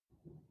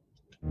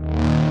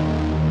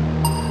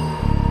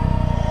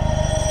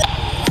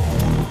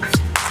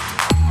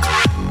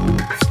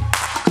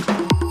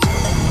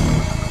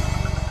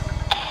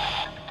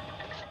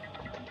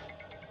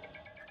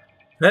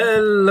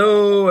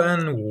Hello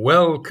and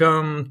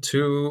welcome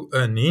to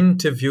an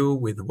interview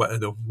with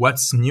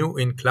What's New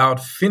in Cloud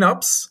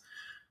FinOps.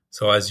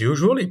 So as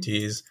usual, it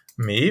is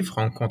me,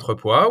 Franck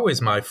Contrepoix,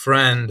 with my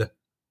friend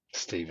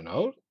Stephen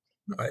Holt.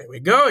 There we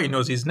go. He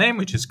knows his name,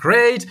 which is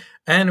great.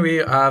 And we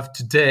have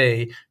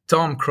today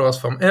Tom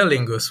Cross from Aer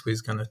Lingus, who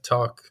is going to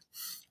talk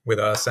with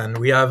us. And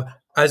we have,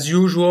 as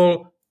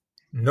usual,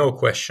 no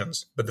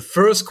questions. But the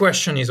first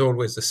question is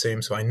always the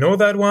same. So I know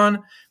that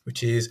one,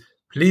 which is,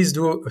 please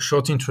do a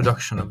short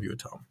introduction of you,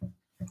 Tom.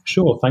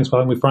 Sure. Thanks for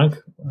having me, Frank.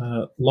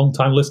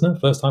 Long-time listener,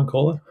 first-time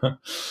caller.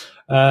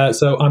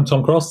 So I'm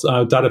Tom Cross,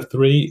 dad of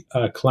three,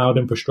 cloud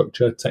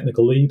infrastructure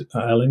technical lead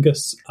at Aer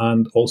Lingus,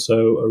 and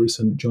also a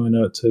recent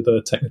joiner to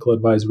the Technical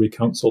Advisory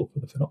Council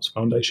for the FinOps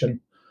Foundation.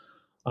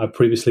 I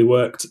previously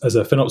worked as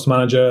a FinOps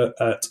manager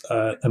at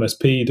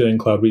MSP doing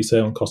cloud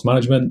resale and cost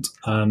management.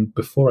 And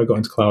before I got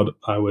into cloud,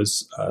 I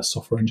was a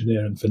software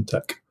engineer in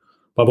fintech.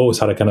 But I've always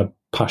had a kind of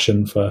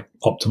passion for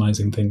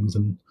optimizing things,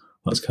 and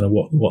that's kind of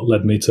what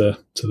led me to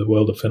the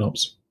world of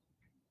FinOps.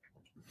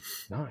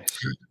 Nice.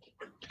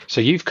 So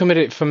you've come at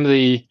it from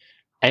the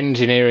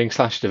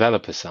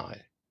engineering/developer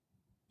side.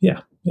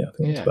 Yeah, I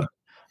think that's better.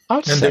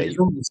 I'd say there is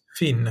always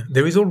Fin.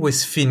 There is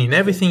always Fin in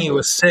everything he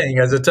was saying.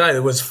 As a title,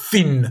 it was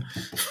Fin.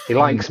 He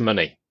likes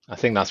money. I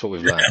think that's what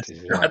we've learned.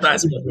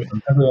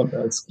 Everyone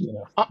does,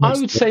 I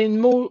would say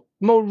in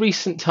more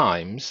recent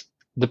times,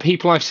 the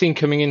people I've seen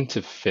coming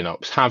into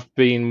FinOps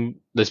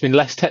there's been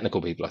less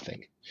technical people, I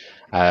think.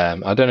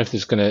 I don't know if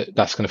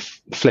that's gonna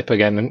flip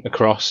again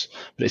across,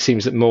 but it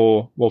seems that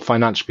more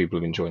financial people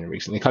have been joining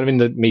recently. Kind of in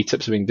the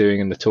meetups I've been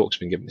doing and the talks I've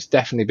been giving, it's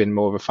definitely been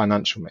more of a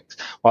financial mix.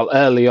 While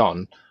early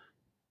on,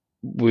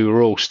 we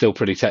were all still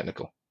pretty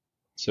technical.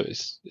 So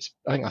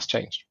I think that's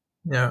changed.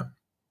 Yeah.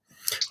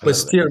 We're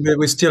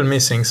still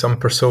missing some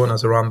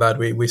personas around that.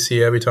 We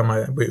see every time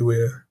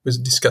we're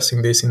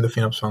discussing this in the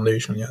FinOps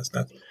Foundation. Yes,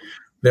 that.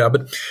 Yeah,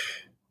 but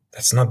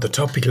that's not the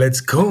topic.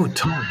 Let's go,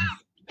 Tom.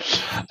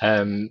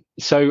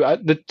 So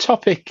the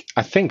topic,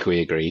 I think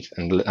we agreed,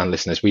 and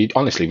listeners, we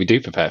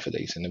do prepare for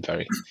these in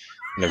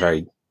a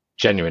very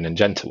genuine and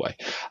gentle way,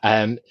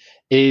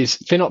 is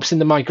FinOps in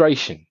the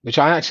migration, which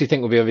I actually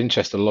think will be of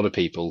interest to a lot of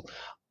people.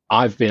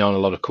 I've been on a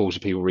lot of calls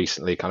with people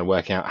recently, kind of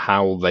working out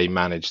how they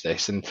manage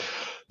this, and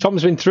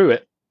Tom's been through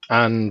it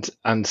and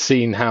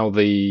seen how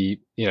the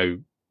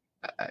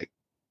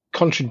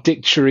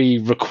contradictory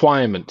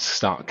requirements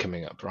start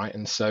coming up, right?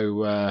 And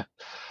so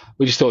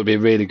we just thought it'd be a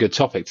really good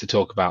topic to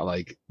talk about,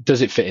 like,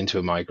 does it fit into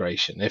a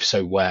migration? If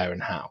so, where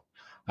and how?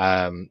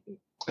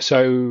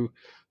 So,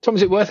 Tom,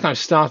 is it worth kind of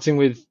starting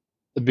with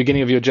the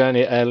beginning of your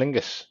journey at Aer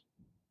Lingus?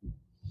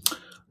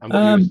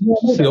 Maybe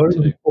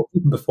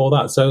even before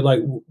that. So,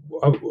 like,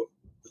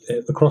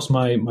 across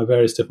my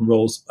various different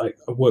roles,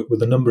 I've worked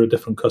with a number of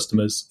different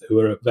customers who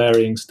are at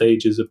varying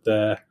stages of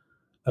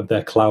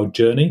their cloud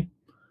journey.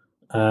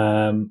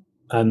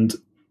 And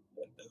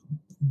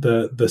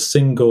the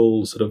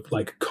single sort of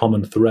like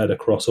common thread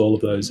across all of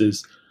those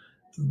is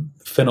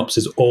FinOps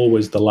is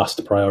always the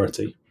last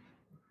priority.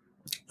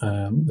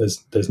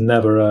 There's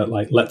never a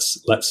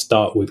let's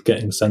start with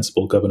getting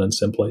sensible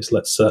governance in place.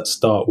 Let's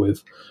start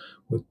with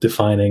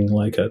defining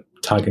like a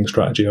tagging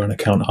strategy or an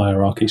account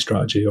hierarchy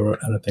strategy or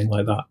anything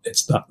like that.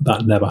 It's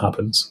that never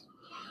happens.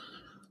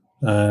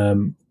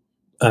 And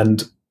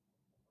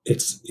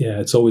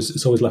it's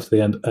always left to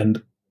the end,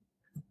 and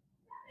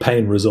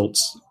pain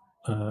results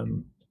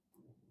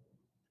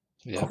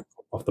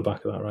off the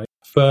back of that, right?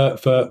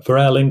 For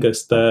Aer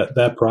Lingus,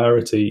 their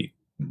priority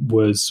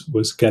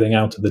was getting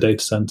out of the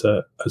data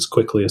center as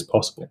quickly as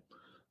possible.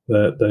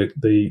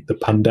 The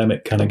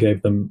pandemic kind of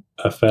gave them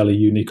a fairly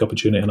unique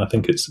opportunity, and I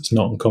think it's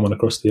not uncommon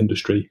across the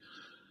industry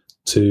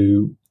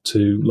to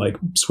like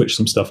switch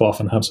some stuff off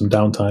and have some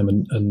downtime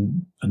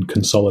and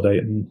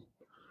consolidate and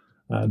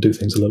do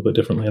things a little bit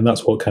differently. And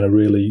that's what kind of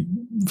really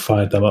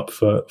fired them up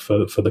for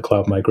the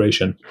cloud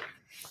migration.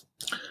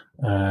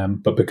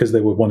 But because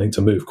they were wanting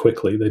to move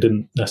quickly, they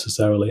didn't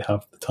necessarily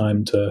have the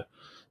time to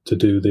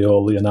do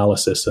all the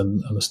analysis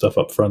and the stuff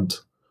up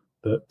front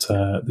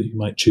that you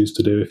might choose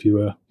to do if you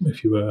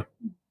were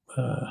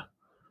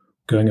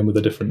going in with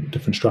a different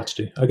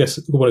strategy. I guess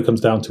what it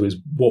comes down to is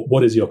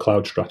what is your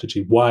cloud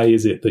strategy? Why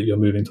is it that you're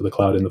moving to the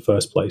cloud in the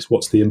first place?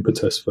 What's the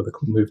impetus for the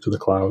move to the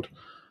cloud?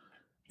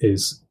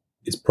 Is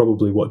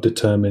probably what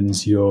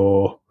determines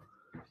your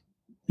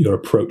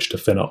approach to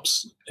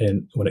FinOps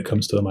when it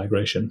comes to the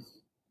migration.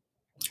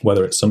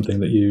 Whether it's something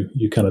that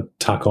you kind of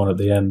tack on at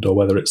the end, or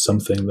whether it's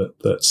something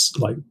that's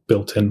like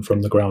built in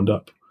from the ground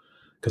up.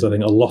 Because I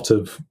think a lot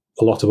of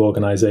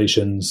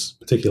organizations,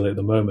 particularly at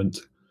the moment,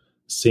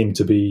 seem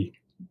to be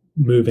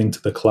moving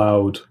to the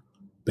cloud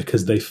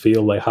because they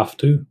feel they have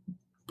to,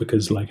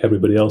 because like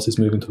everybody else is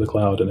moving to the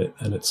cloud, and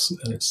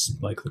it's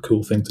like the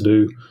cool thing to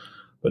do,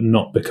 but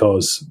not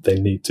because they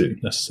need to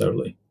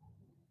necessarily.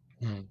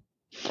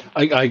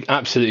 I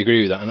absolutely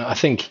agree with that, and I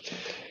think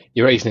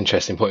you raised an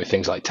interesting point with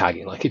things like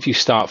tagging. Like if you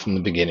start from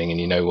the beginning and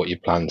you know what your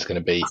plan's going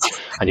to be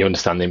and you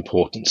understand the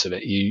importance of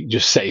it, you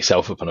just set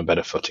yourself up on a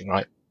better footing,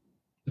 right?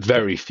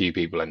 very few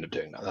people end up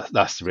doing that.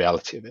 That's the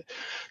reality of it.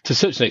 To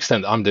such an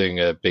extent that I'm doing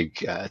a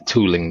big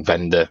tooling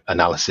vendor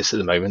analysis at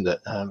the moment that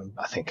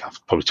I think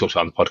I've probably talked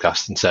about on the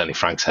podcast, and certainly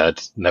Frank's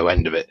heard no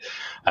end of it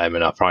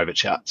in our private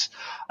chats.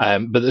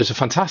 But there's a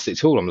fantastic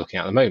tool I'm looking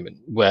at the moment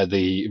where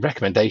the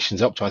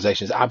recommendations,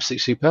 optimization is absolutely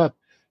superb.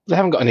 They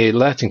haven't got any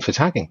alerting for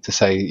tagging to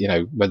say,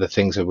 whether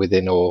things are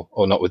within or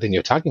not within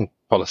your tagging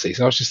policies.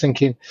 And I was just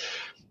thinking,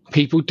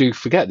 people do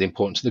forget the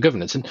importance of the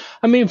governance. And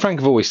me and Frank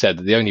have always said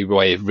that the only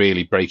way of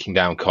really breaking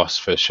down costs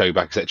for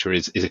showback, etc.,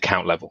 is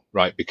account level,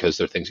 right? Because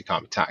there are things you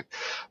can't be tagged.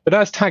 But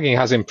as tagging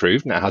has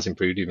improved, and it has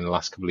improved even in the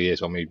last couple of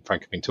years when me and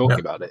Frank have been talking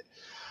about it,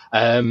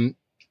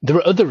 there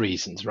are other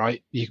reasons,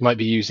 right? You might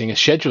be using a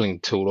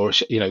scheduling tool, or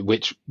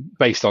which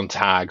based on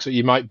tags, or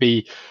you might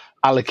be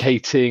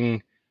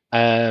allocating,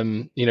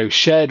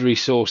 shared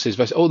resources,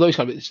 versus all those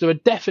kind of. There are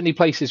definitely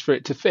places for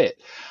it to fit,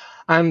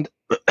 and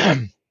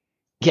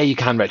yeah, you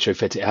can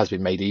retrofit it. It has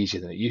been made easier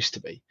than it used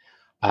to be.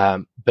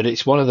 But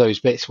it's one of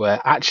those bits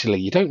where actually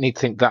you don't need to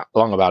think that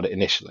long about it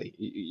initially.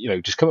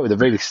 Just come up with a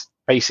really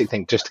basic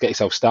thing just to get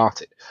yourself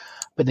started.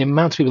 But the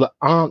amount of people that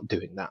aren't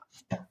doing that,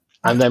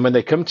 and then when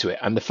they come to it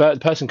and the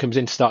person comes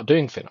in to start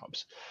doing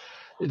FinOps,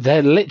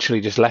 they're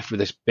literally just left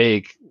with this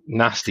big,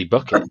 nasty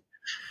bucket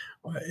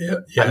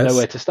and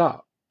nowhere to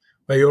start.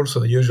 But you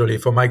also usually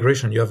for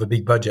migration you have a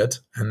big budget,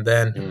 and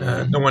then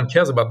no one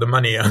cares about the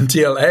money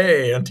until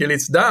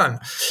it's done.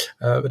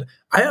 But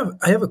I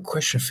have a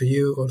question for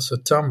you also,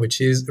 Tom,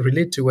 which is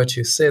related to what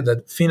you said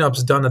that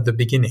FinOps done at the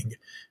beginning.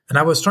 And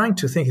I was trying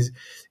to think: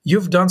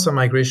 you've done some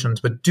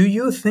migrations, but do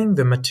you think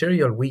the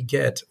material we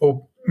get,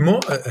 or more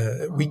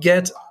we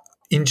get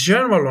in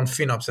general on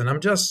FinOps, and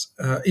I'm just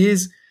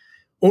is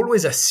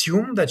always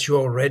assume that you're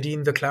already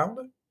in the cloud?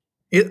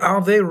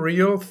 Are they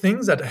real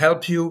things that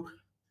help you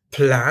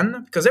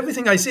plan? Because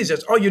everything I see is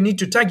just, you need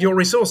to tag your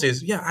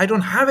resources. Yeah, I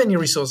don't have any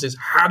resources.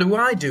 How do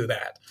I do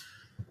that?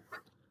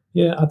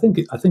 Yeah, I think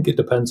it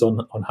depends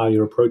on how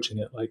you're approaching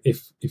it. Like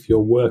if you're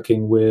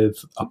working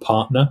with a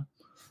partner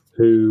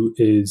who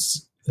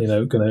is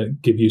going to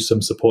give you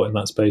some support in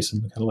that space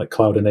and kind of like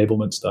cloud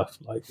enablement stuff,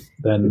 like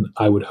then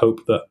I would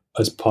hope that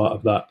as part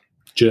of that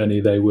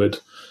journey they would,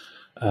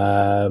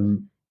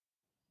 and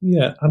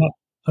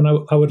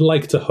I would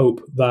like to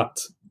hope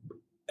that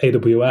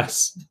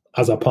AWS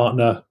as a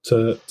partner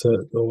to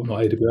or not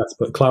AWS,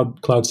 but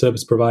cloud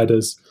service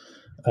providers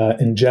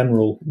in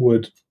general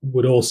would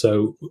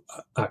also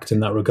act in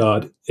that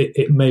regard.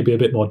 It may be a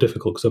bit more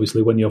difficult because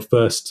obviously when you're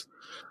first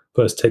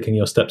taking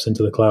your steps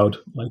into the cloud,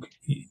 like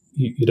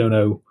you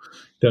don't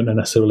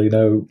necessarily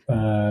know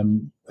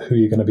who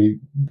you're going to be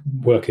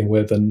working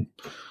with and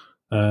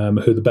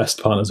who the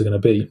best partners are going to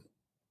be.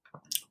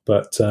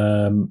 But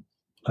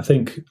I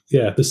think,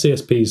 the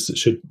CSPs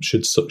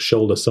should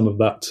shoulder some of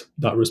that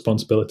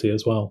responsibility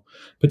as well,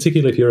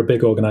 particularly if you're a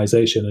big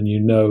organization and you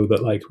know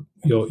that like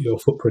your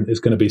footprint is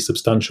going to be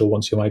substantial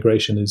once your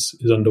migration is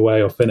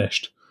underway or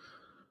finished.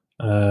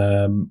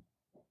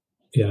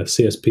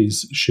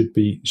 CSPs should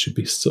be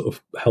sort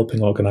of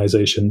helping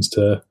organizations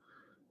to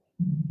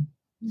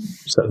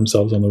set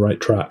themselves on the right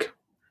track.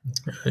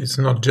 It's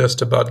not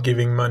just about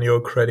giving money or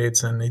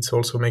credits, and it's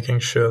also making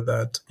sure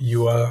that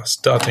you are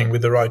starting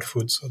with the right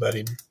foot so that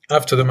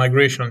after the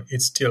migration,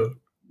 it's still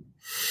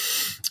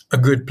a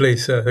good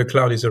place. The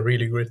cloud is a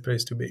really great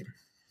place to be.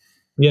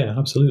 Yeah,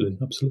 absolutely.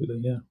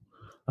 Yeah.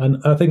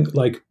 And I think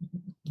like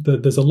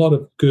there's a lot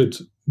of good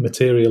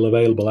material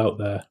available out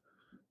there,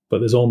 but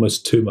there's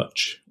almost too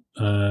much.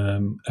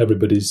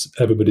 Everybody's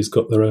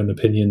got their own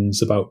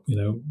opinions about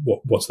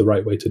what's the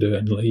right way to do it.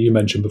 And like you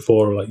mentioned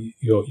before, like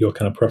your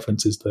kind of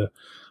preference is the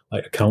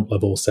like account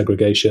level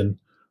segregation,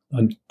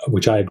 and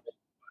which I agree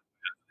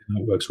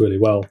that works really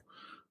well.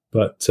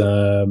 But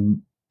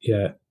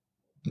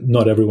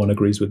not everyone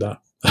agrees with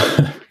that.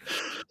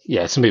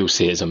 Yeah, some people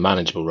see it as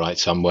unmanageable, right?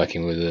 So I'm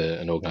working with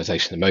an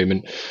organization at the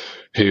moment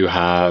who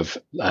have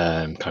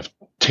kind of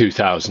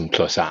 2,000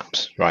 plus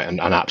apps, right? And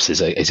apps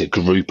is a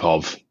group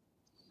of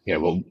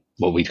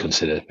what we'd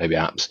consider maybe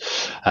apps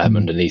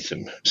underneath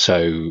them.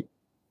 So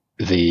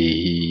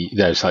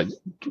there's like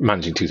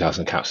managing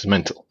 2,000 accounts is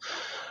mental.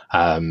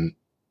 And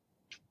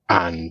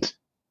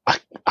I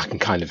can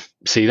kind of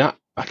see that.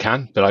 I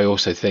can, but I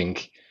also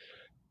think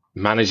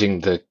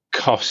managing the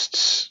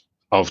costs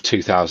of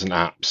 2,000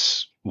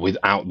 apps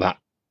without that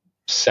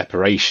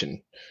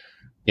separation,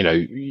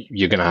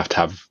 you're going to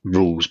have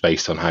rules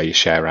based on how you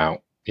share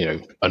out,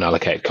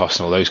 unallocated costs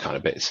and all those kind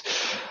of bits.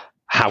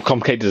 How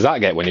complicated does that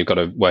get when you've got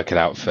to work it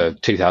out for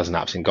 2,000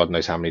 apps in God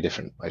knows how many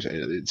different ways?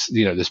 It's,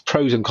 there's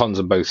pros and cons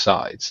on both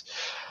sides.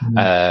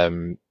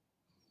 Mm.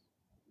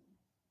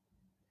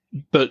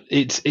 But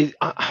the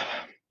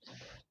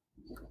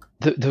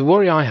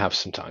worry I have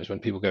sometimes when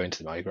people go into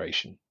the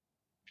migration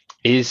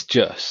is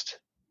just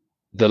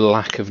the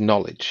lack of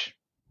knowledge,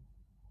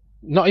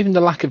 not even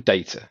the lack of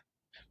data,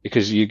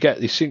 because you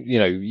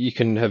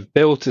can have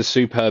built a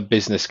superb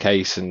business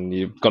case and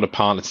you've got a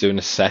partner to do an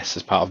assess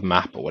as part of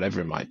MAP or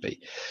whatever it might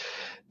be.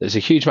 There's a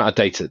huge amount of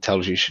data that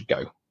tells you should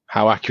go,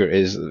 how accurate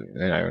it is,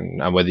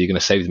 and whether you're going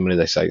to save the money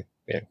they say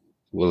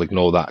we'll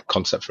ignore that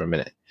concept for a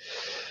minute.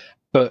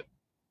 But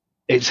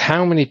it's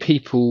how many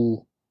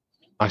people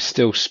I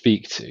still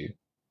speak to,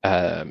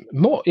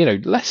 more,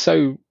 less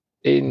so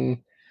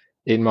in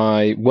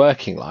my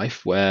working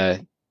life,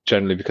 where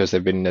generally because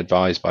they've been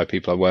advised by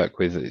people I work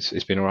with,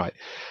 it's been all right.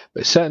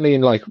 But certainly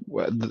in like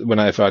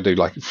whenever I do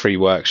like free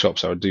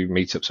workshops or I do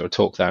meetups or I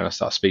talk there and I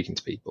start speaking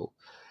to people,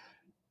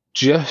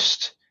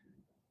 just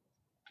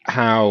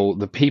how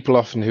the people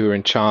often who are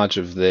in charge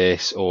of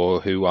this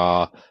or who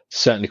are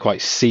certainly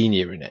quite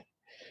senior in it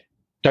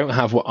don't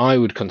have what I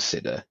would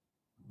consider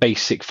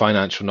basic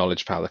financial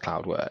knowledge of how the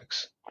cloud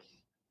works,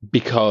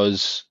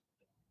 because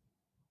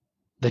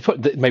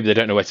maybe they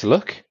don't know where to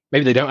look.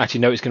 Maybe they don't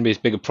actually know it's going to be as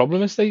big a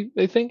problem as they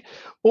think,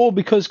 or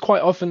because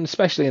quite often,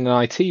 especially in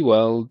an IT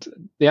world,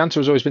 the answer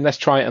has always been let's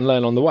try it and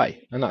learn on the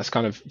way, and that's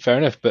kind of fair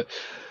enough. But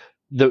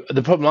the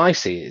problem I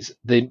see is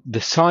the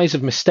size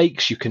of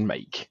mistakes you can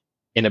make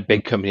in a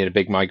big company and a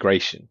big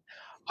migration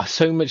are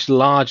so much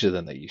larger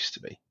than they used to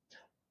be,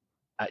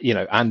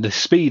 and the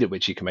speed at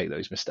which you can make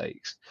those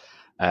mistakes.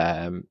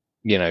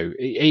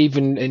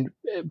 Even in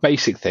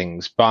basic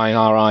things, buying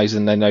RIs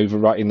and then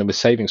overwriting them with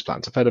savings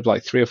plans. I've heard of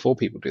like 3 or 4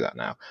 people do that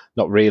now,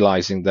 not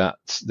realizing that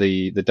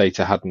the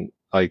data hadn't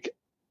like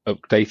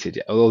updated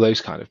yet, all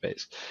those kind of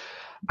bits.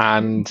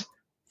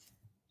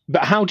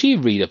 But how do you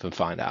read up and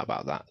find out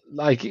about that?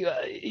 Like,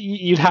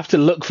 you'd have to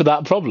look for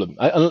that problem.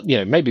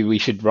 Maybe we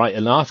should write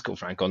an article,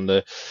 Frank, on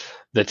the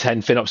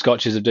 10 FinOps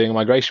gotchas of doing a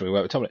migration. We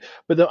work with Tom.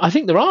 But I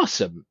think there are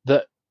some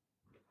that,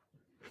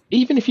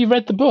 even if you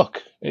read the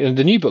book,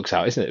 the new book's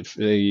out, isn't it?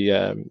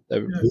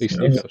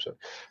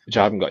 Which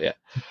I haven't got yet.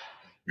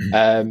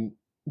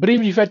 But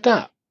even if you've read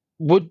that,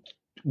 would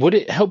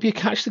it help you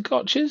catch the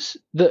gotchas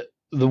that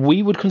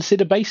we would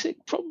consider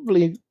basic?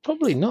 Probably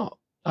not.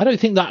 I don't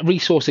think that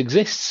resource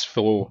exists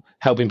for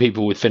helping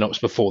people with FinOps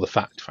before the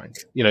fact, Frank.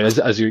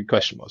 As your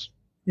question was.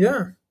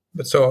 Yeah,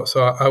 but so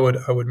I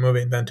would move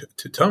in then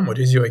to Tom. What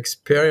is your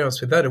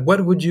experience with that?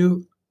 What would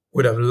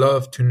have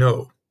loved to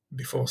know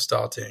before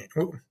starting?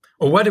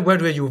 Or what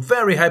were you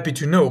very happy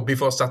to know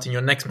before starting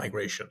your next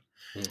migration?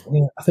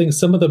 Yeah, I think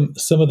some of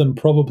them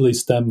probably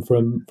stem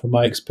from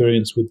my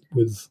experience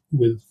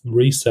with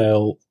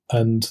resale,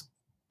 and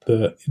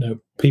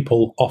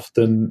people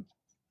often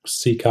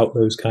seek out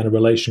those kind of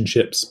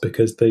relationships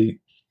because they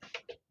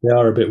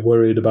are a bit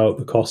worried about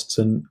the costs,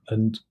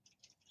 and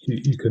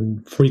you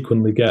can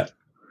frequently get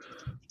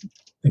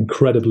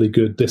incredibly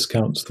good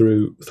discounts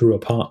through a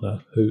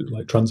partner who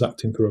like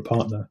transacting through a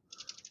partner.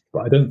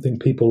 But I don't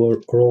think people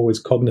are always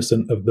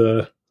cognizant of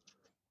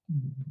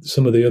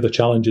some of the other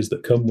challenges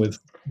that come with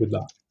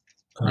that.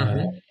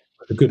 A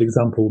good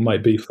example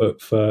might be for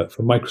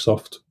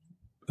Microsoft,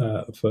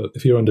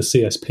 if you're under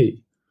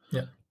CSP,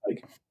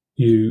 like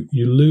you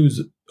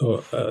lose,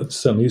 or it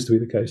certainly used to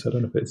be the case. I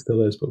don't know if it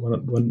still is, but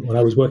when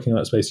I was working in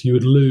that space, you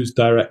would lose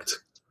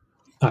direct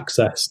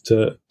access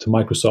to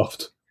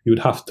Microsoft. You would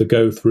have to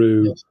go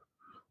through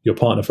your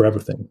partner for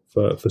everything,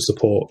 for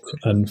support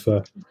and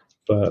for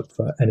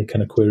any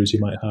kind of queries you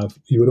might have.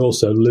 You would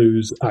also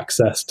lose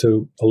access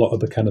to a lot of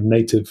the kind of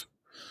native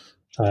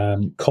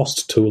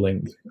cost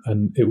tooling,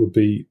 and it would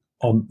be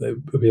a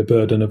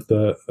burden of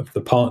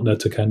the partner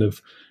to kind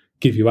of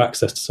give you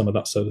access to some of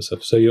that sort of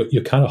stuff. So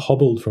you're kind of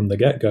hobbled from the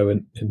get-go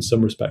in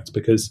some respects,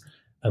 because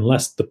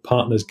unless the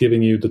partner's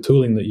giving you the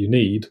tooling that you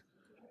need,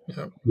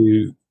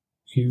 you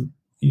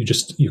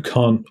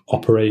can't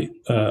operate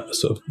a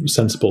sort of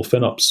sensible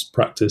FinOps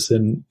practice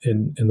in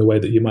the way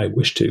that you might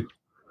wish to.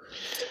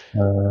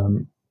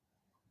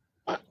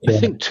 I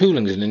think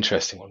tooling is an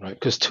interesting one, right?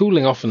 Because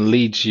tooling often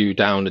leads you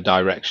down a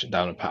direction,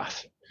 down a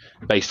path,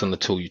 based on the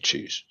tool you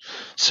choose.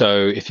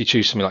 So if you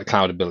choose something like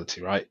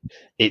Cloudability, right,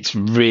 it's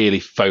really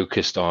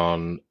focused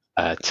on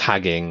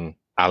tagging,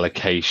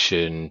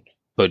 allocation,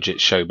 budget,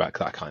 showback,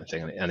 that kind of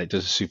thing, and it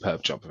does a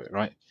superb job of it,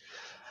 right?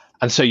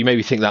 And so you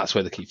maybe think that's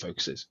where the key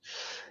focus is.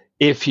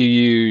 If you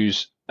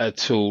use a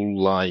tool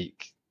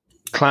like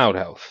Cloud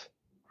Health,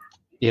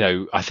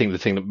 I think the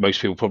thing that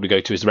most people probably go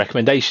to is the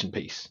recommendation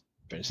piece,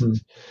 for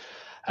instance.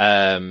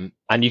 And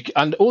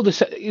all this,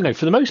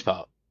 for the most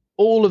part,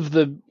 all of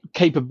the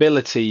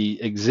capability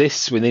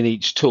exists within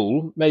each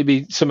tool.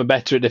 Maybe some are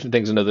better at different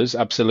things than others,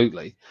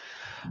 absolutely.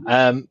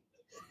 But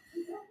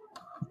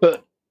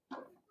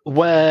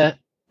where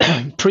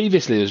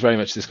previously there was very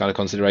much this kind of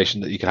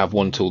consideration that you could have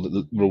one tool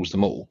that rules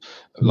them all,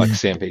 like a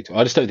CMP tool.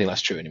 I just don't think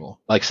that's true anymore.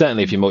 Like,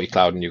 certainly if you're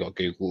multi-cloud and you've got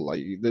Google,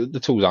 like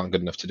the tools aren't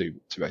good enough to do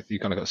to both. You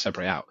kind of got to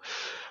separate out.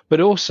 But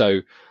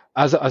also,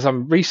 as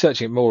I'm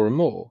researching it more and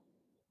more,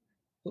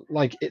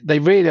 like they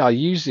really are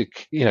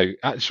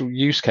actual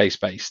use case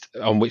based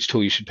on which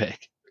tool you should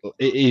pick.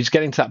 It is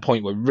getting to that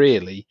point where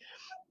really,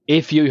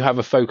 if you have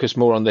a focus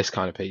more on this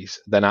kind of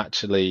piece, then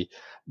actually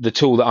the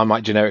tool that I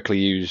might generically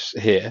use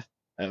here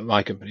at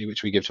my company,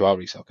 which we give to our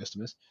resale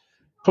customers,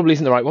 probably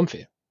isn't the right one for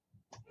you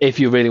if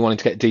you're really wanting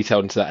to get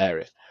detailed into that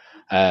area.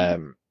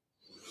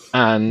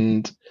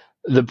 And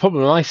the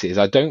problem I see is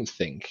I don't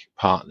think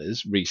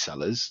partners,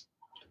 resellers,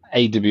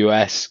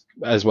 AWS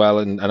as well,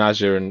 and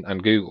Azure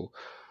and Google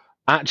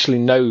actually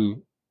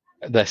know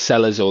their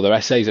sellers or their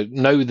SAs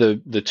know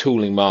the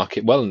tooling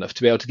market well enough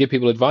to be able to give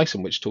people advice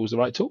on which tool is the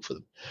right tool for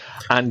them.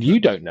 And you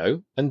don't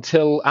know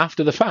until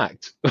after the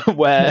fact,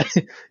 where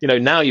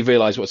now you've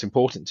realised what's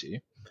important to you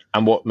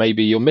and what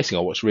maybe you're missing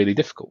or what's really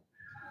difficult.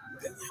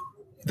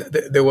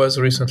 There was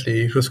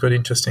recently, it was quite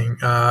interesting,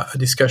 a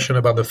discussion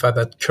about the fact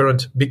that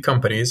current big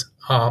companies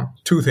are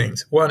two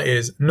things. One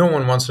is no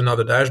one wants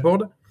another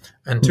dashboard,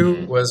 and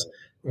two was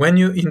when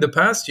in the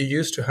past you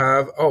used to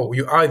have,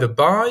 you either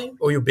buy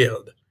or you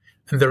build.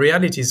 And the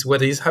reality is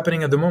what is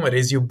happening at the moment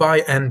is you buy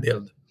and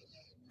build.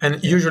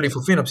 And usually for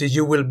FinOps is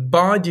you will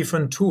buy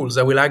different tools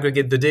that will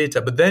aggregate the data,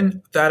 but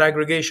then that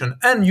aggregation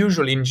and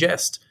usually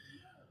ingest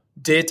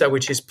data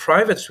which is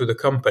private to the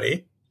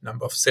company,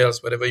 number of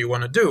sales, whatever you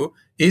want to do,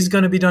 is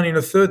going to be done in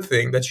a third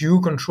thing that you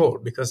control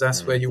because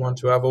that's where you want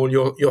to have all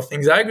your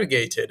things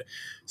aggregated.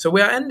 So we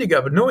are ending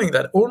up knowing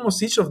that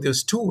almost each of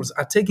those tools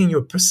are taking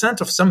you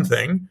 1% of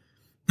something.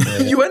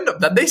 You end up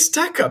that they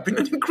stack up in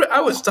an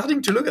I was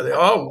starting to look at it.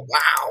 Oh,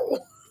 wow.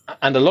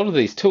 And a lot of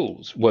these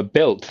tools were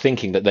built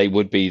thinking that they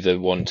would be the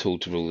one tool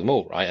to rule them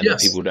all, right? And that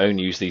people would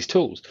only use these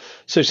tools.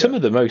 So some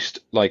of the most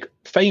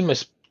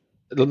famous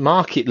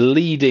market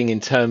leading in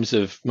terms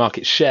of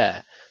market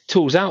share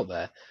tools out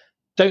there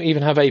don't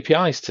even have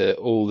APIs to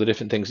all the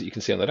different things that you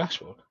can see on the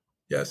dashboard.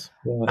 Yes.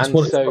 Yeah, that's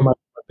one of my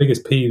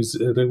biggest peeves.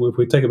 If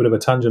we take a bit of a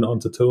tangent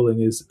onto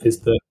tooling, is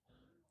that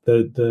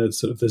the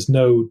sort of there's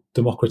no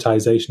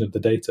democratization of the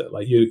data.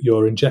 Like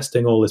you're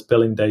ingesting all this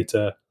billing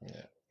data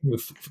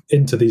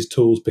into these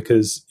tools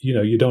because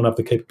you don't have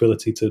the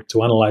capability to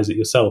analyze it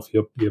yourself.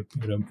 You're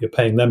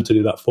paying them to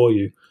do that for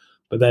you,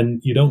 but then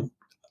you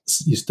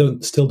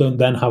still don't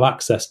then have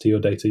access to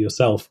your data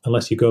yourself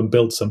unless you go and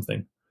build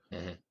something.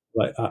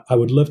 Like I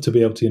would love to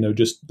be able to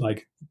just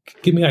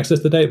give me access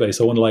to the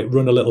database. I want to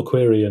run a little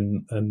query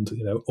and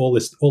all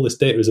this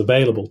data is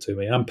available to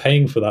me. I'm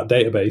paying for that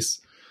database,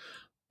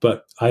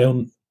 but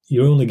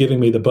you're only giving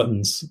me the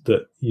buttons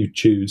that you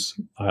choose.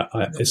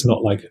 It's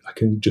not like I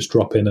can just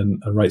drop in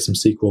and write some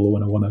SQL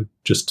when I want to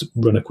just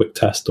run a quick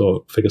test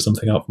or figure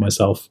something out for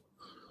myself.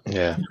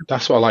 Yeah,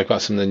 that's what I like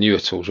about some of the newer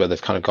tools where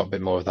they've kind of got a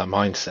bit more of that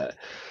mindset.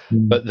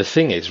 But the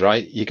thing is,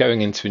 right, you're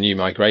going into a new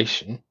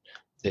migration.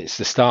 It's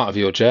the start of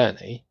your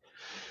journey.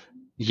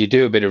 You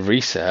do a bit of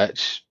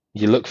research.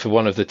 You look for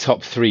one of the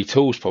top 3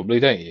 tools, probably,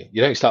 don't you?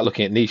 You don't start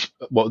looking at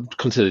what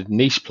considered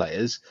niche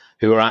players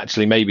who are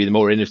actually maybe the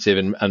more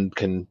innovative and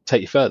can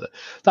take you further.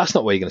 That's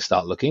not where you're going to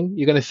start looking.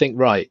 You're going to think,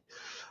 right,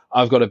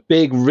 I've got a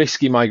big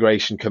risky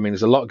migration coming.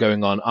 There's a lot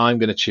going on. I'm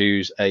going to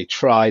choose a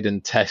tried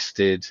and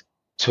tested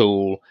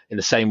tool in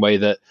the same way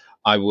that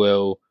I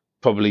will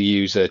probably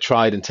use a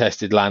tried and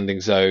tested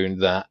landing zone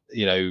that,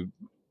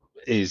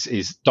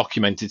 is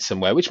documented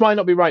somewhere, which might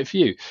not be right for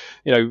you.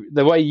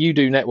 The way you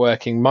do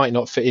networking might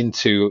not fit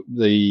into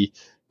the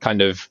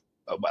kind of,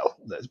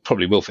 that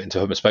probably will fit into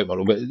a hub and spoke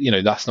model, but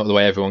that's not the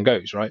way everyone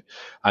goes, right?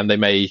 And they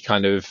may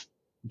kind of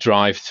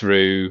drive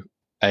through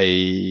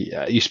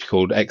it used to be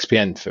called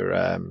XPN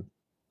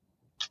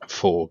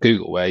for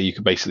Google, where you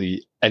could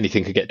basically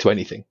anything could get to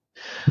anything,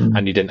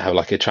 and you didn't have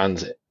a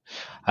transit,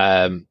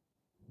 and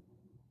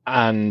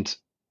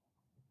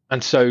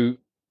so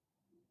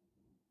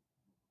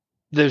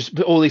there's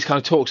all these kind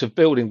of talks of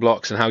building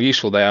blocks and how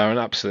useful they are, and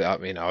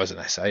absolutely, I was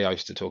an SA, I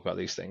used to talk about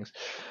these things,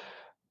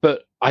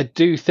 but I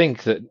do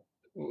think that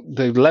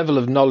the level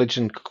of knowledge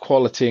and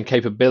quality and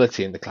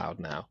capability in the cloud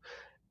now,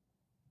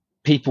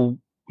 people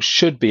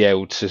should be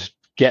able to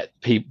get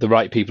the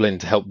right people in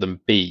to help them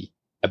be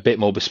a bit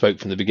more bespoke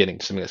from the beginning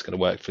to something that's going to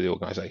work for the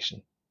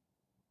organization.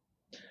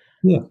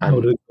 Yeah, I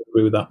would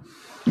agree with that.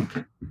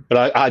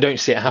 But I don't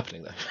see it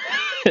happening though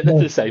at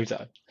the same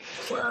time.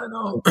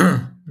 Well,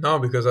 no,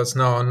 because that's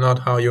not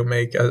how you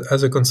make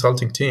as a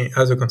consulting team.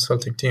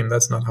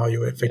 That's not how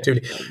you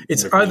effectively.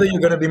 It's either you're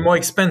going to be more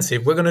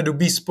expensive. We're going to do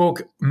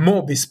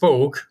more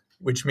bespoke,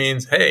 which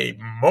means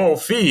more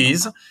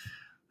fees.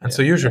 And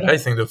so usually, I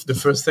think the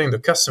first thing the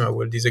customer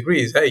will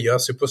disagree is, you are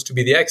supposed to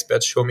be the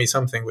expert. Show me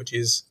something which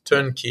is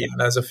turnkey and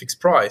has a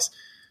fixed price.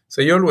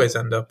 So you always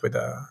end up with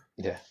a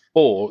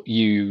Or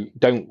you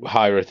don't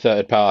hire a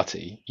third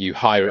party. You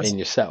hire it in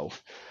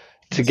yourself.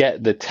 To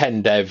get the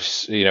 10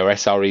 devs,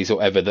 SREs or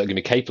whatever that are going to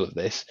be capable of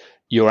this,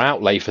 your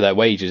outlay for their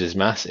wages is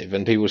massive,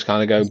 and people just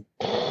kind of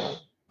go,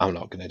 I'm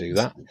not going to do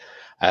that.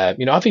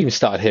 I've even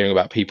started hearing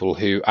about people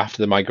who, after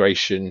the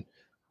migration,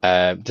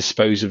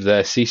 dispose of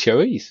their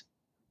CCOEs.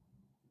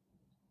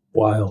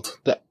 Wild.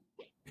 They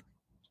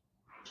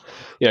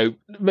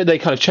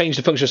kind of change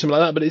the function or something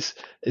like that, but it's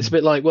a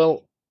bit like,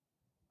 well,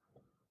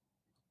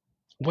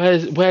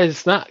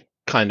 where's that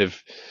kind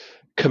of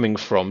coming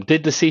from?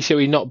 Did the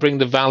CCOE not bring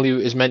the value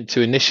it was meant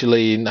to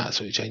initially, and that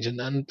sort of change?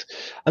 And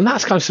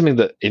that's kind of something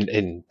that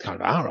in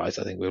kind of our eyes,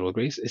 I think we all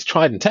agree, it's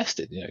tried and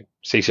tested.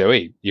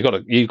 CCOE, you've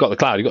got the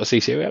cloud, you've got a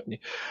CCOE, haven't you?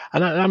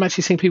 And I'm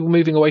actually seeing people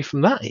moving away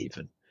from that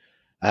even.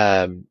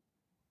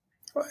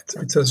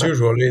 It's as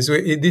usual.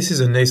 This is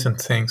a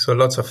nascent thing, so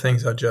lots of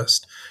things are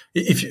just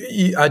if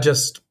you are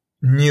just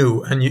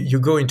new, and you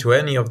go into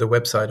any of the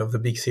website of the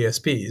big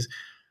CSPs.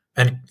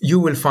 and you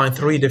will find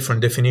 3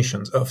 different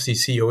definitions of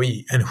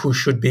CCOE and who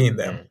should be in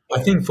them.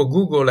 I think for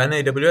Google and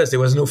AWS, there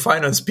was no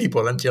finance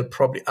people until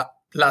probably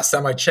last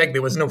time I checked,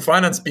 there was no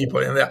finance people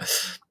in there.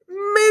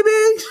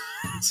 Maybe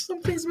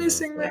something's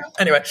missing there.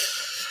 Anyway,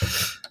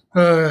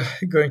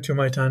 going to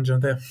my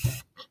tangent there.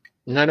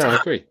 No, I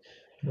agree.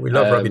 We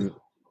love Rabbit.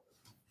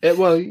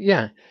 Well,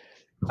 yeah.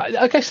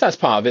 I guess that's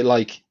part of it.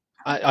 Like,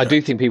 I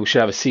do think people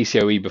should have a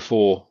CCOE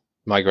before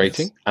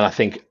migrating, yes. And I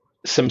think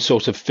some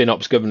sort of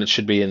FinOps governance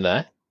should be in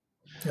there.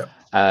 Yeah.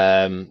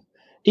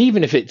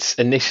 Even if it's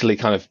initially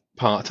kind of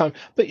part-time,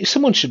 but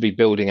someone should be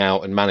building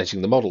out and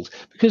managing the models.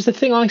 Because the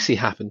thing I see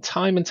happen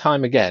time and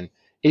time again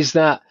is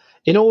that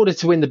in order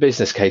to win the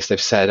business case,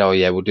 they've said, oh,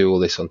 yeah, we'll do all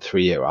this on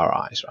 3-year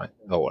RIs, right?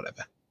 Or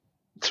whatever.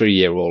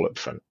 3-year all up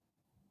front.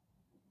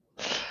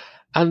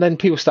 And then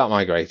people start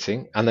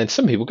migrating, and then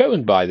some people go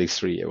and buy these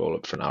 3-year all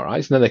up front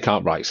RIs, and then they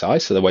can't right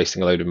size, so they're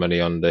wasting a load of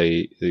money on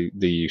the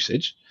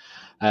usage.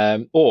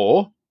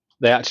 Or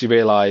they actually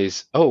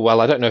realize, oh,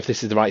 well, I don't know if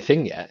this is the right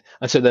thing yet.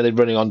 And so then they're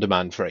running on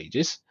demand for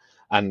ages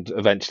and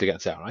eventually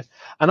get to RIs.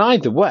 And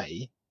either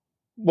way,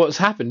 what's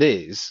happened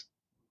is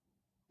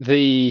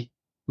the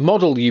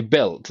model you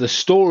built, the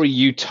story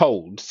you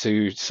told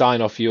to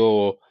sign off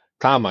your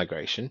cloud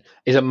migration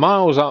is a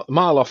mile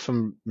off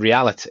from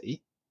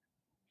reality.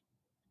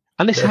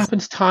 And this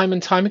happens time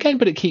and time again,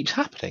 but it keeps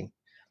happening.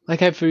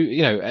 Like every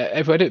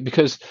day,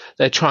 because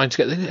they're trying to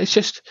get, it's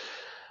just,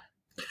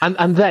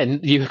 and then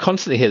you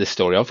constantly hear the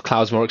story of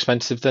cloud's more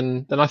expensive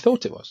than I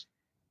thought it was.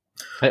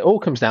 And it all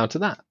comes down to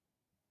that.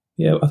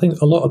 Yeah, I think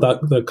a lot of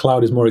that, the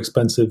cloud is more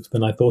expensive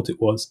than I thought it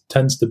was,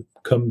 tends to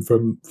come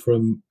from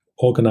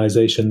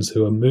organizations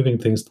who are moving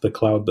things to the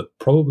cloud that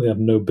probably have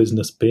no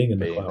business being in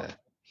the cloud.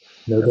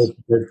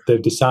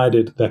 They've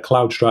decided their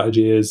cloud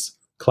strategy is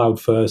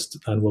cloud first,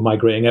 and we're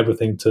migrating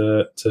everything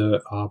to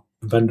our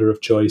vendor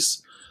of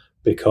choice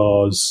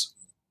because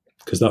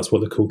that's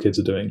what the cool kids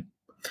are doing.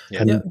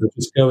 Yeah. And they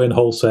just go in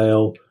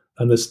wholesale,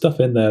 and there's stuff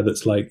in there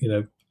that's like,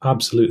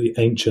 absolutely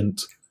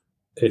ancient.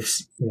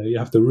 It's, you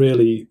have to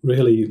really,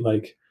 really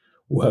like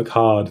work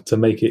hard to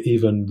make it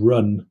even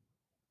run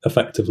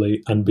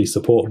effectively and be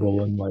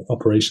supportable and like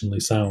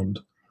operationally sound.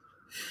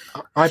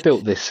 I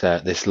built this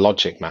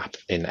logic map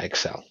in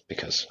Excel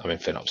because I'm in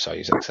FinOps, so I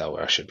use Excel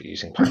where I should be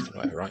using Python,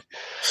 whatever, right?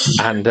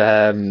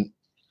 And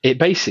it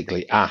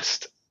basically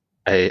asked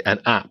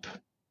an app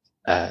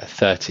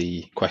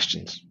 30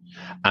 questions.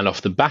 And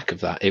off the back of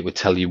that, it would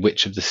tell you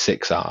which of the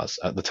 6 R's,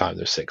 at the time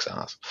there were 6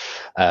 R's,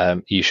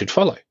 you should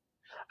follow.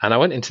 And I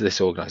went into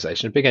this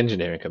organization, a big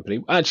engineering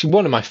company, actually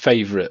one of my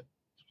favorite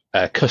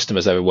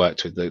customers I ever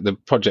worked with. The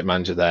project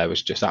manager there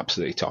was just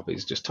absolutely top.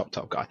 He's just top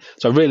guy.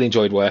 So I really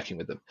enjoyed working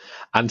with them.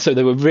 And so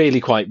they were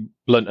really quite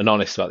blunt and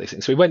honest about these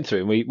things. So we went through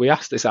and we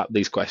asked this app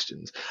these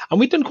questions. And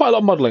we'd done quite a lot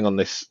of modeling on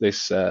this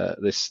Excel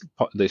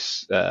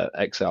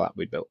app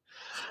we'd built.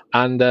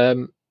 And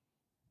the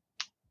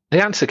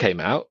answer came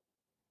out,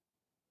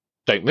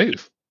 don't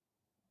move.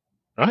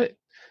 Right?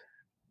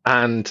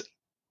 And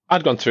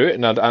I'd gone through it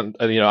and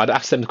I'd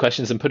asked them the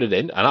questions and put it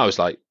in. And I was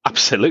like,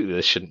 absolutely,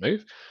 this shouldn't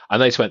move.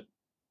 And they just went,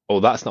 oh,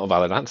 that's not a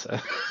valid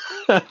answer.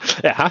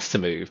 It has to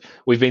move.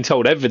 We've been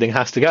told everything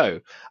has to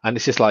go. And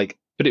it's just like,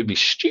 but it would be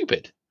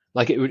stupid.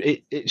 Like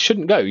it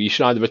shouldn't go. You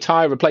should either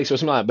retire, replace, or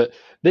something like that. But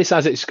this,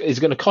 as it's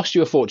going to cost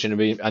you a fortune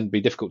and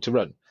be difficult to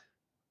run,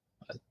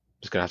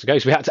 it's going to have to go.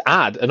 So we had to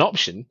add an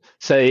option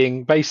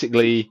saying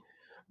basically,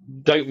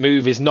 don't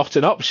move is not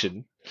an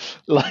option,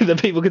 like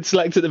that people could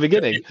select at the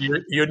beginning.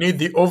 You need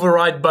the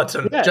override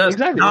button. Yeah,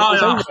 exactly.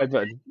 Override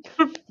button.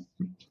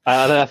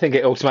 And I think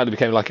it automatically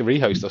became like a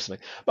rehost or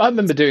something. But I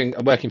remember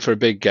working for a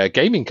big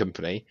gaming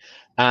company,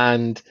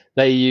 and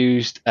they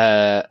used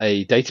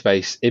a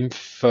database,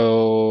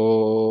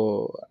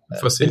 Infomix.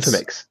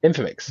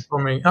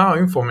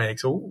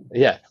 Infomix. Ooh.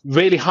 Yeah,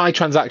 really high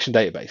transaction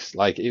database.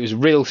 Like it was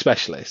real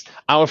specialist.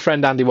 Our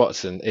friend Andy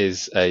Watson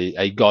is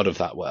a god of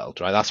that world,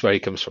 right? That's where he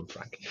comes from,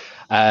 Frank.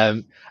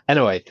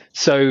 Anyway,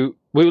 so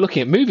we were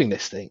looking at moving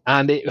this thing,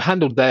 and it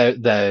handled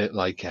their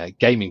like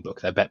gaming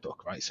book, their bet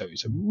book, right? So it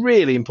was a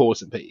really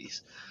important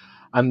piece.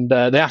 And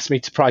they asked me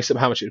to price up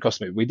how much it would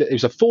cost me. It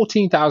was a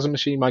 14,000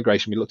 machine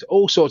migration. We looked at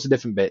all sorts of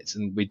different bits,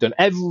 and we'd done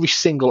every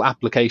single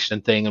application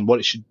and thing and what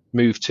it should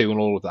move to and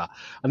all of that.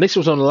 And this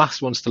was one of the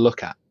last ones to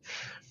look at.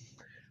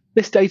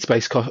 This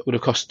database would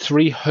have cost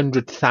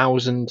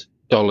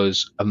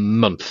 $300,000 a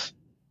month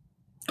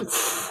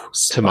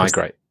to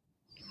migrate.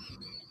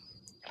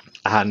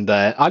 And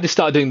I just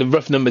started doing the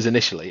rough numbers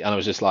initially, and I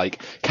was just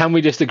like, can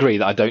we just agree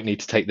that I don't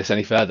need to take this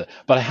any further?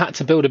 But I had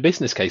to build a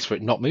business case for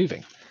it not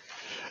moving.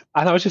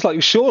 And I was just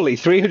like, surely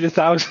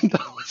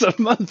 $300,000 a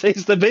month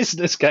is the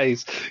business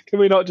case. Can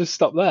we not just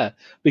stop there?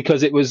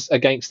 Because it was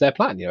against their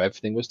plan.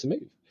 Everything was to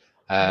move.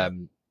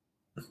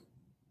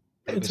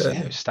 It was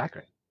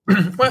staggering.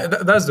 Well,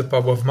 that's the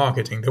power of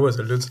marketing. There was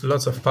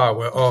lots of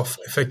power of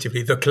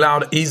effectively the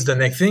cloud is the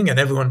next thing, and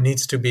everyone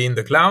needs to be in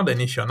the cloud.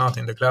 And if you're not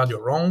in the cloud,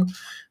 you're wrong,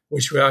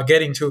 which we are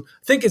getting to.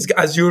 I think it's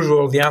as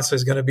usual, the answer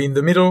is going to be in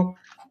the middle.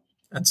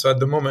 And so at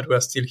the moment, we're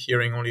still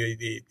hearing only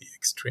the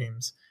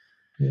extremes.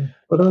 Yeah.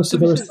 But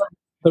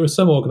there are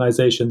some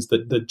organizations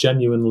that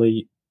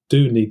genuinely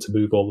do need to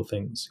move all the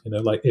things,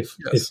 like if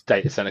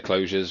data center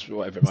closures,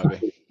 whatever it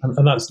might be.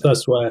 And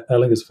that's where Aer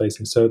Lingus is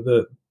facing. So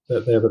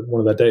they have one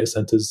of their data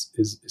centers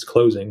is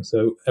closing.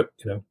 So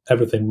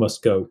everything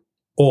must go,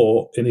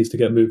 or it needs to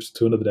get moved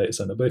to another data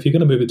center. But if you're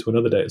going to move it to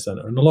another data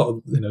center, and a lot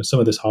of some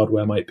of this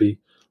hardware might be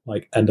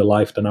like end of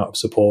life and out of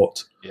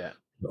support. Yeah.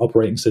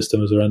 Operating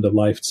systems are end of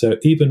life. So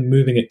even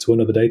moving it to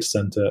another data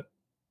center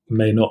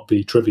may not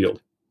be trivial.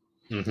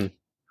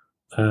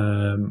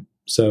 Mm-hmm.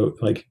 So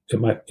like it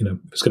might, if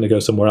it's going to go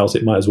somewhere else,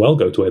 it might as well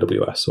go to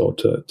AWS or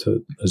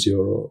to Azure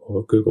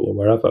or Google or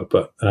wherever.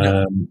 But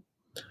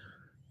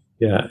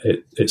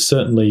it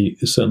certainly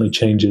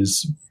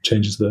changes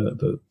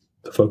the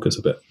focus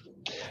a bit.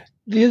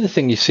 The other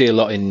thing you see a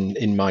lot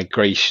in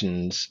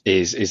migrations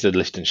is the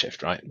lift and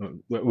shift, right?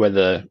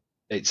 Whether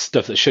it's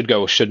stuff that should go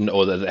or shouldn't,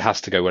 or that it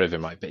has to go, whatever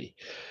it might be.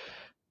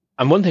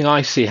 And one thing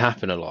I see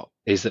happen a lot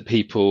is that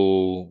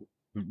people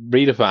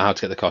read about how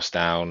to get the cost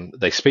down.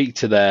 They speak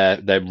to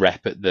their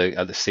rep at the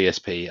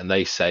CSP, and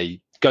they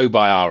say, "Go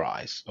buy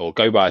RIs or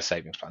go buy a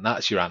savings plan."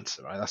 That's your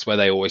answer, right? That's where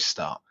they always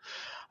start.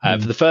 For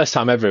the first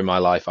time ever in my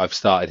life, I've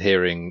started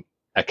hearing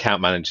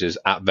account managers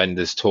at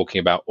vendors talking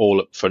about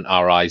all upfront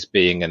RIs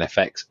being an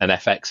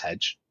FX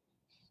hedge,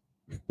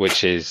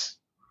 which is,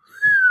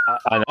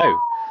 I know,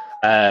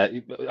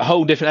 a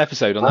whole different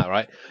episode on that,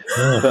 right?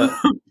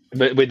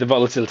 But with the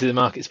volatility of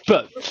the markets.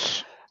 But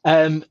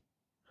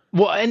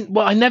what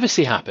I never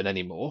see happen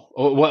anymore,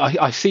 or what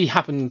I see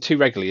happen too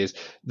regularly, is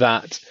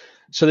that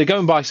so they go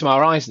and buy some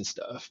RIs and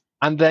stuff,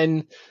 and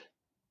then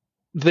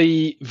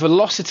the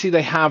velocity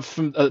they have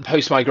from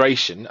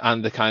post-migration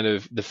and the kind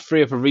of the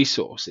free up of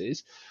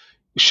resources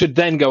should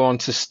then go on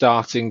to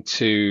starting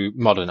to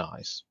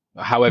modernize,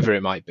 however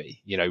it might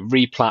be,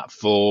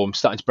 re-platform,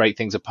 starting to break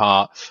things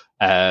apart,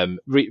 right.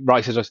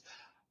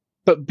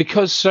 But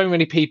because so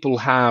many people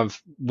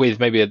have, with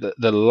maybe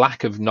the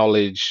lack of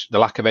knowledge, the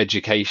lack of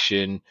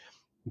education,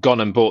 gone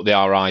and bought the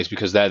RIs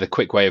because they're the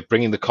quick way of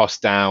bringing the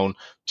cost down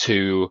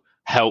to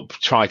help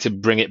try to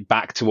bring it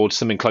back towards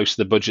something close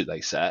to the budget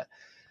they set,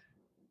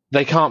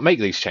 they can't make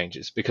these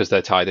changes because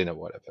they're tied in or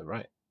whatever,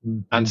 right?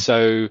 Mm-hmm. And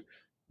so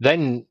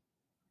then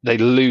they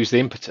lose the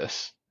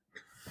impetus,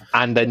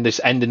 and then this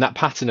end in that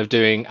pattern of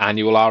doing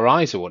annual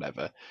RIs or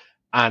whatever,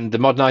 and the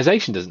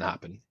modernization doesn't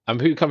happen.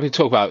 And who can we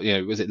talk about?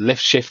 Was it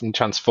lift, shift, and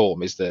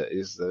transform is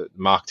the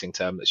marketing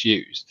term that's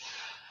used?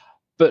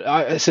 But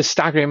it's a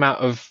staggering amount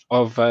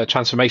of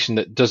transformation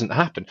that doesn't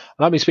happen.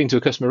 And I've been speaking to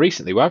a customer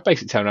recently where I've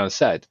basically turned around and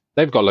said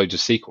they've got loads of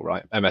SQL,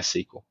 right? MS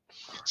SQL.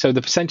 So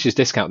the percentage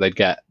discount they'd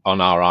get on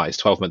RIs,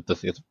 12-month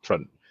nothing up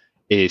front,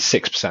 is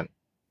 6%.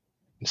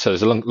 So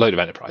there's a load of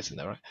enterprise in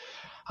there, right?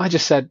 I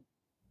just said,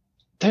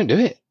 don't do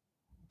it.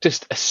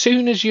 Just as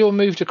soon as you're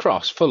moved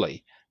across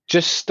fully,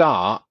 just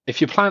start. If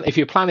your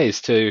plan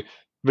is to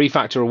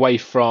refactor away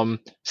from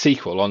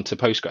SQL onto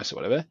Postgres or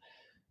whatever,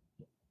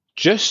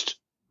 just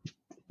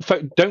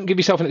don't give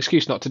yourself an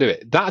excuse not to do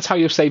it. That's how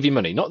you'll save your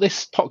money, not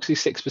this poxy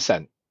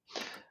 6%.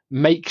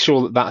 Make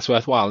sure that that's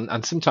worthwhile.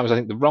 And sometimes I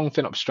think the wrong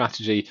FinOps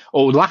strategy,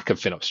 or lack of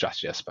FinOps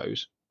strategy, I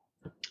suppose,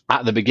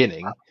 at the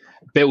beginning,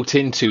 built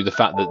into the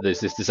fact that there's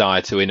this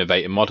desire to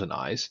innovate and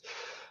modernize,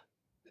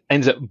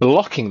 ends up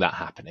blocking that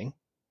happening.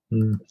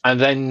 And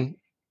then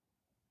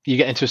you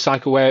get into a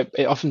cycle where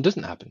it often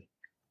doesn't happen.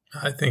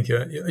 I think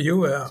you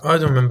were, I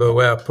don't remember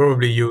where,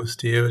 probably you,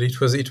 Steve.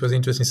 It was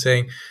interesting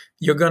saying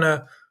you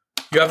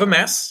have a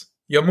mess,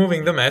 you're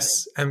moving the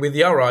mess, and with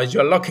the RIs,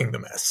 you're locking the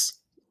mess.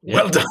 Yeah.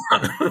 Well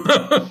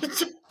done.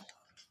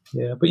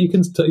 Yeah, but you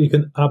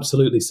can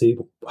absolutely see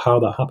how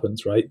that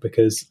happens, right?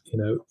 Because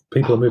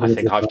people are moving. I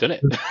think I've done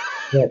it.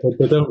 Yeah, but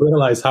they don't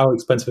realize how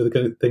expensive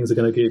things are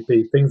going to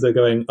be. Things are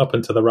going up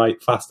and to the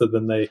right faster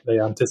than they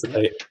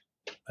anticipate,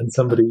 and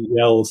somebody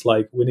yells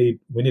like, "We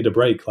need a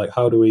break! Like,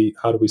 how do we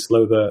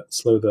slow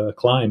the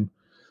climb?"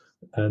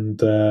 And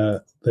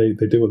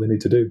they do what they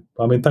need to do.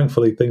 I mean,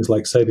 thankfully, things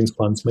like savings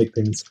plans make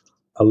things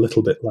a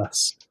little bit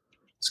less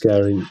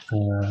scary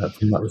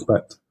from that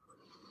respect.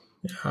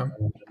 Yeah.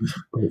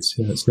 But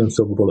it's no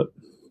silver bullet.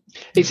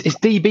 It's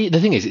DB. The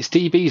thing is, it's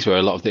DBs where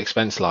a lot of the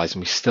expense lies,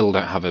 and we still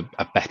don't have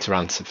a better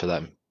answer for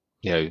them.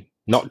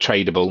 Not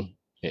tradable,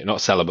 not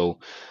sellable.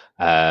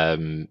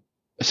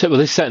 So, well,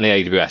 this is certainly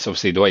AWS.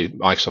 Obviously, the way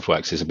Microsoft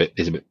works is a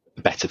bit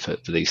better for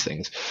these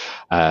things,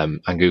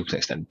 and Google to an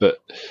extent. But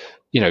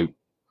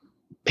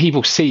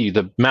people see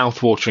the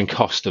mouth-watering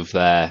cost of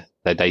their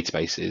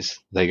databases.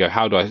 They go,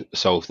 "How do I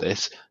solve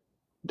this?"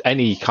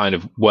 Any kind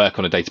of work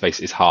on a database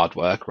is hard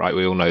work, right?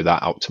 We all know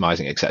that,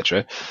 optimizing,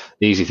 etc.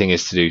 The easy thing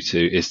is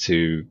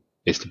to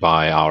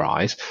buy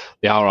RIs.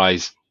 The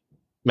RIs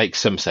make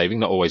some saving,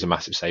 not always a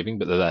massive saving,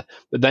 but they're there.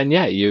 But then,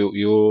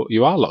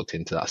 you are locked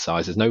into that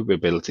size. There's no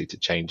ability to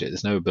change it.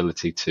 There's no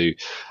ability to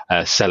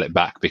sell it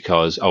back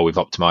because we've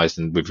optimized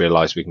and we've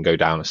realized we can go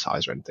down a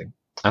size or anything.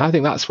 And I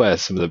think that's where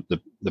some of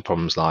the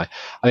problems lie.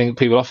 I think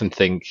people often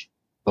think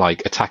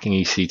like attacking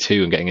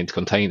EC2 and getting into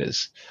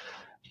containers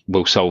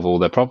will solve all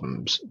their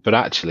problems. But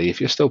actually, if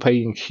you're still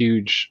paying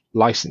huge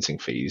licensing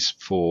fees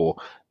for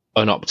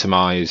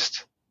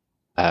unoptimized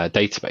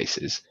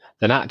databases,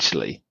 then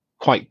actually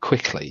quite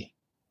quickly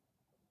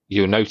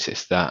you'll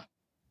notice that,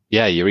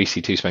 yeah, your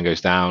EC2 spend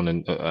goes down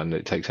and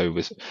it takes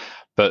over.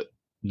 But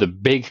the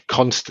big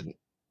constant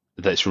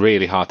that's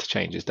really hard to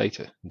change is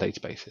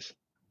databases.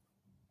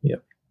 Yeah.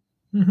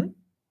 Mm-hmm.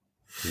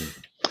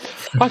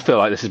 I feel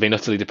like this has been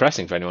utterly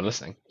depressing for anyone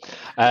listening.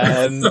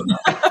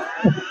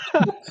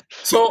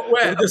 So,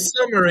 the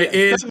summary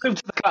is,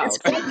 it's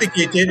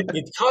complicated,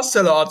 it costs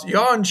a lot,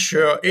 you're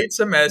unsure, it's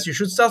a mess, you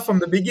should start from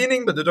the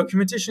beginning, but the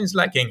documentation is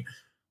lacking.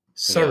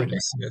 Sorry,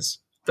 listeners.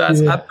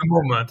 That's at the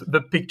moment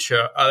the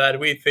picture that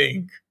we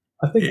think.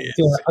 I think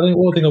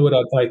one thing I would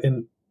add, like,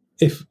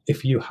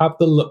 if you have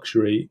the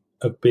luxury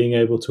of being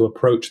able to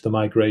approach the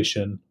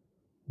migration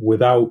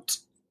without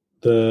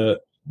the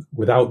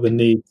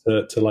need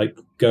to like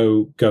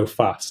go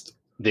fast,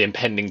 the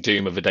impending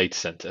doom of a data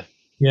center.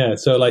 Yeah,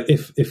 so like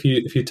if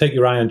you take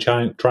your iron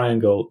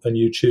triangle and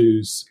you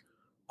choose,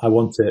 I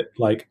want it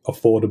like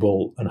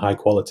affordable and high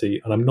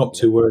quality, and I'm not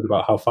too worried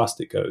about how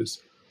fast it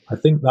goes, I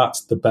think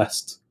that's the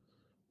best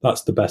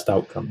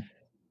outcome.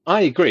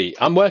 I agree.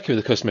 I'm working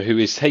with a customer who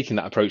is taking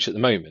that approach at the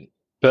moment.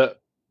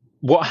 But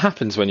what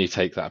happens when you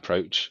take that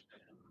approach?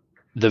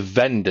 The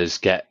vendors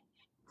get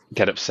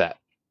upset.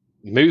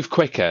 Move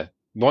quicker.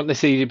 Want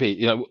this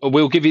EDP?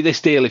 We'll give you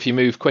this deal if you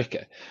move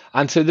quicker.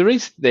 And so there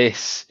is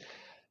this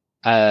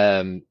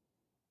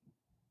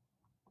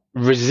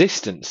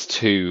resistance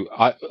to.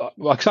 I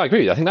agree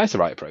with you. I think that's the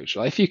right approach.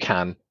 Like, if you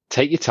can,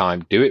 take your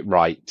time, do it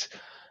right.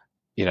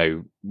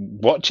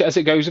 Watch it as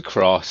it goes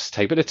across,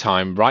 take a bit of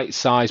time, right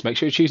size, make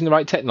sure you're choosing the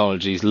right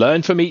technologies,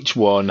 learn from each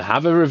one,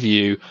 have a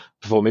review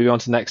before moving on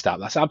to the next step.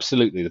 That's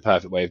absolutely the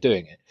perfect way of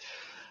doing it.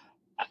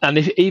 And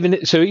even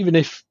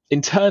if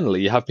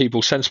internally you have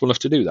people sensible enough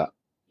to do that,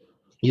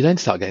 you then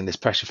start getting this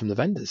pressure from the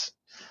vendors.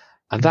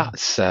 And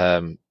that's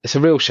it's a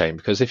real shame,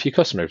 because if you're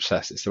customer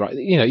obsessed, it's the right,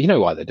 you know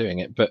why they're doing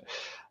it, but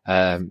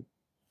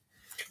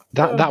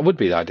that would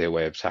be the ideal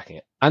way of attacking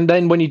it. And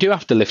then when you do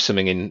have to lift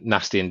something in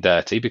nasty and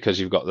dirty because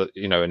you've got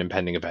an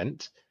impending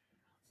event,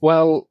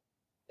 well,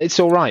 it's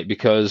all right,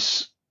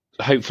 because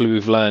hopefully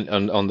we've learned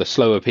on the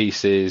slower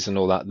pieces and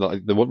all that,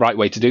 like the right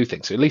way to do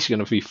things. So at least you're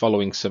going to be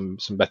following some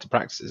better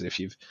practices if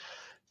you've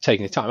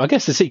taken the time. I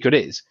guess the secret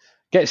is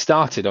get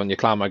started on your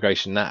cloud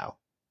migration now,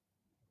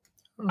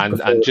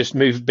 and just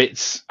move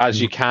bits as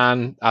you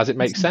can, as it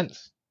makes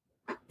sense.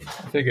 I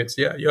think it's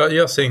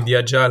you're saying the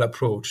agile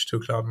approach to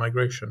cloud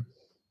migration.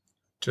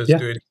 Just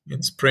do it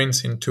in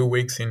sprints, in 2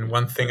 weeks, in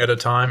one thing at a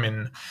time,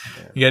 and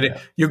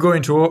you go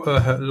into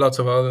lots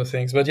of other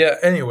things. But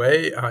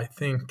anyway, I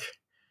think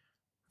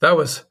that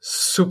was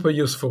super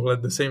useful.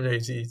 At the same time,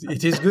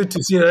 it is good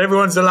to see that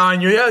everyone's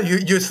aligned.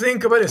 You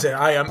think about it, say,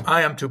 I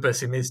am too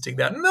pessimistic.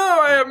 That no,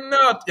 I am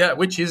not. Yeah,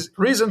 which is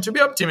reason to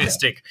be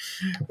optimistic.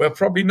 We're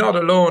probably not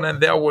alone, and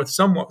there was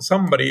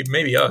somebody,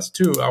 maybe us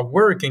too, are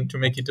working to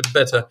make it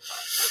better.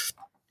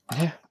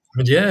 Yeah,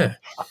 but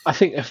I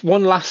think if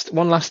one last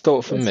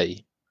thought from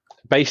me.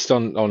 Based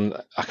on,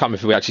 I can't remember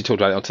if we actually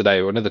talked about it on today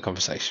or another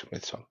conversation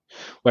with Tom,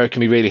 where it can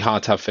be really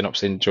hard to have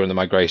FinOps in during the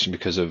migration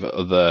because of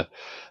other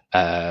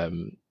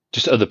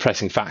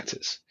pressing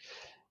factors,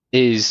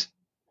 is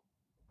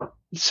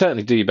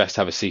certainly do your best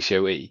to have a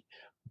CCOE.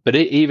 But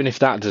even if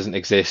that doesn't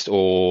exist,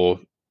 or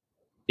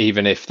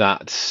even if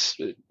that's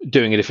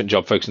doing a different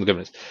job focusing on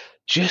governance,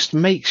 just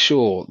make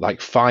sure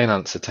like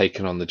finance are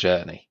taken on the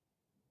journey.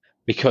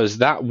 Because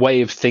that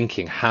way of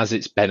thinking has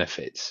its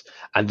benefits,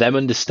 and them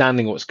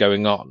understanding what's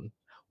going on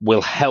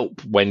will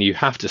help when you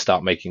have to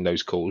start making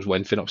those calls,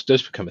 when FinOps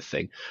does become a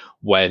thing,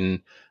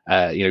 when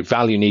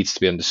value needs to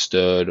be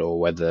understood, or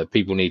whether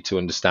people need to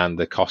understand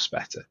the cost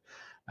better.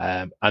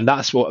 And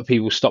that's what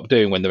people stop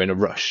doing when they're in a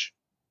rush.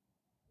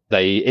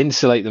 They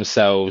insulate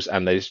themselves,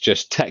 and there's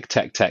just tech,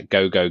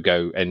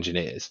 go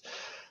engineers.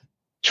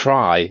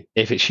 Try,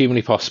 if it's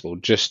humanly possible,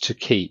 just to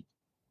keep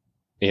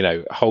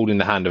holding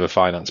the hand of a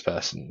finance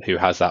person who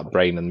has that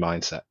brain and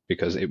mindset,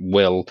 because it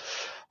will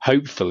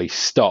hopefully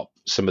stop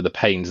some of the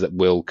pains that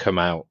will come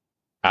out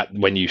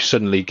when you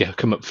suddenly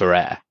come up for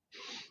air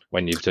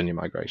when you've done your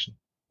migration.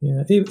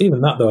 Yeah, even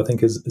that though, I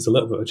think is a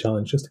little bit of a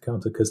challenge just to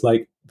counter, because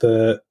like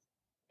a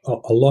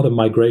lot of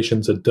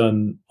migrations are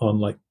done on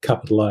like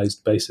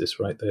capitalized basis,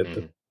 right?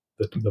 The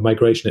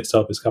migration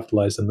itself is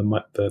capitalized, and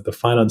the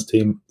finance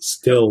team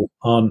still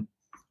aren't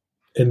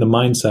in the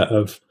mindset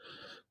of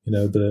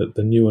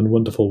the new and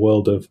wonderful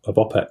world of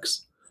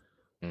OpEx.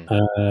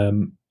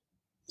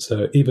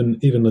 So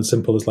even as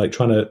simple as like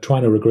trying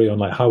to agree on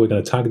like how we're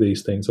going to tag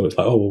these things, or it's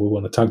like, we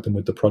want to tag them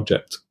with the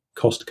project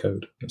cost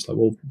code. It's like,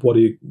 well,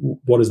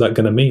 what is that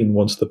going to mean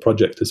once the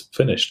project is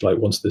finished? Like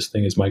once this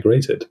thing is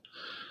migrated.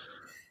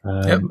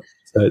 So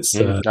it's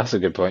that's a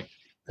good point.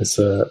 It's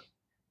I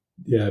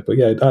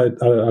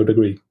would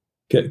agree.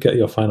 Get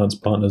your finance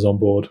partners on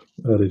board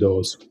early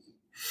doors.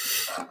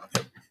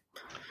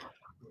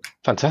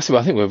 Fantastic.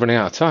 Well, I think we're running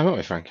out of time, aren't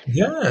we, Frank?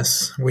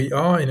 Yes, we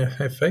are,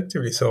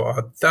 effectively.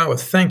 So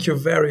thank you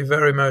very,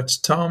 very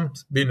much, Tom.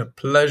 It's been a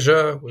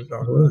pleasure.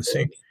 I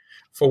think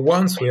For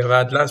once, we have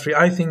had last week,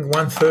 I think,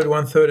 one third,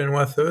 and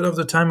one third of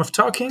the time of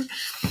talking.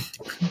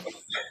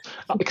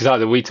 Because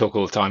either we talk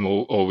all the time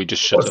or we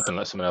just shut up and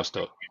let someone else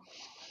talk.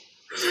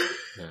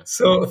 Yeah.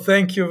 So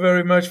thank you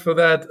very much for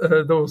that.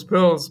 Those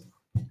pearls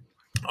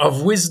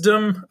of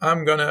wisdom.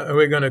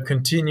 We're gonna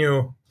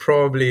continue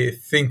probably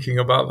thinking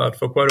about that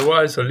for quite a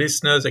while. So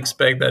listeners,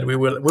 expect that we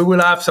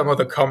will have some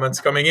other comments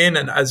coming in.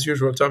 And as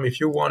usual, Tom, if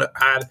you want to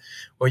add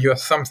or you have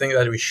something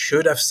that we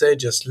should have said,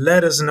 just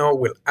let us know.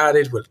 We'll add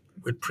it. We'll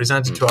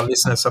present it to our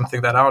listeners,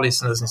 something that our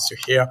listeners need to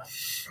hear.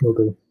 Will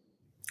do.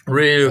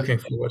 Really looking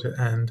forward to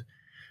it.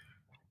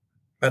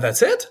 But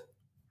that's it.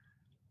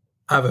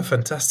 Have a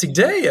fantastic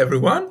day,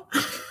 everyone.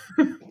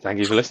 Thank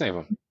you for listening,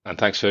 everyone. And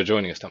thanks for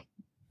joining us, Tom.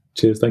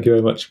 Cheers. Thank you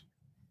very much.